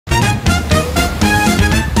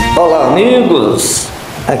Olá amigos,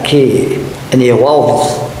 aqui é Nil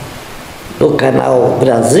Alves do canal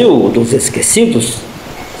Brasil dos Esquecidos,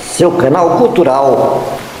 seu canal cultural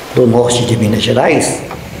do norte de Minas Gerais.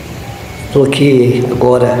 Estou aqui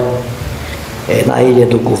agora na Ilha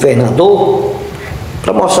do Governador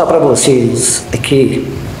para mostrar para vocês aqui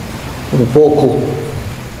um pouco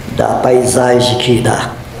da paisagem aqui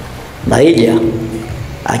da ilha.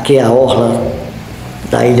 Aqui é a orla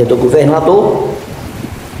da Ilha do Governador,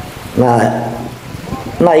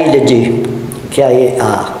 na ilha que é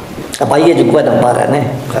a baía de Guanabara,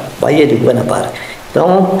 né? A baía de Guanabara.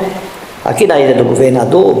 Então, aqui na Ilha do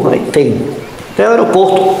Governador tem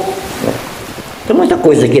aeroporto, né? Tem muita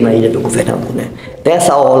coisa aqui na Ilha do Governador, né? Tem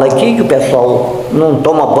essa orla aqui que o pessoal não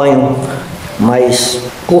toma banho, mas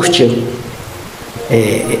curte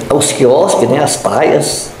os quiosques, né? As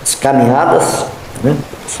praias, as caminhadas, né?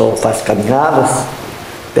 O pessoal faz caminhadas,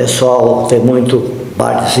 o pessoal tem muito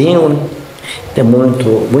barzinho, né? Tem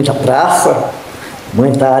muita praça,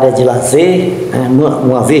 muita área de lazer, né?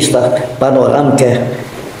 Uma vista panorâmica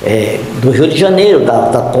do Rio de Janeiro,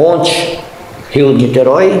 da ponte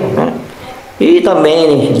Rio-Niterói, né? E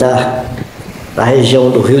também da região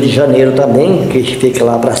do Rio de Janeiro também, que fica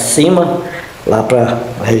lá para cima, lá para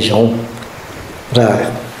a região,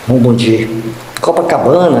 para rumo de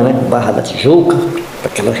Copacabana, né? Barra da Tijuca,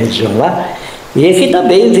 aquela região lá. E aqui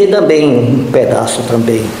também vê um pedaço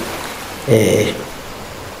também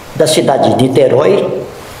da cidade de Niterói.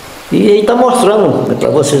 E aí está mostrando para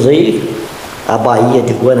vocês aí a Baía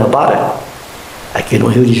de Guanabara, aqui no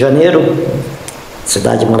Rio de Janeiro,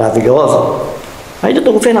 cidade maravilhosa. A Ilha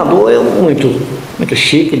do Governador é muito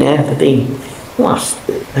chique, né? Tem uma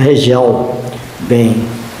região bem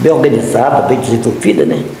organizada, bem desenvolvida,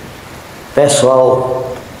 né?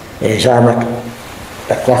 Pessoal já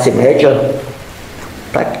da classe média,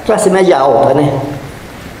 da classe média alta, né?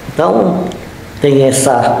 Então tem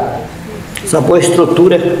essa boa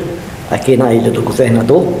estrutura aqui na Ilha do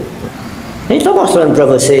Governador. A gente está mostrando para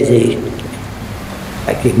vocês aí,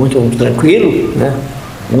 aqui muito tranquilo, né?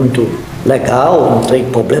 Muito legal, não tem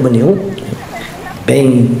problema nenhum,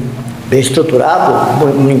 bem estruturado,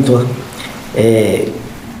 muito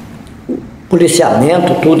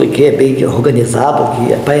policiamento, tudo aqui é bem organizado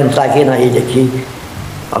aqui. Para entrar aqui na ilha aqui,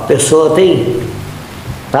 a pessoa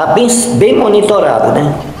tá bem monitorada,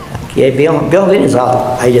 né? Aqui é bem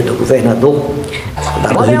organizado a Ilha do Governador.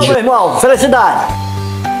 Valeu, meu irmão, felicidade!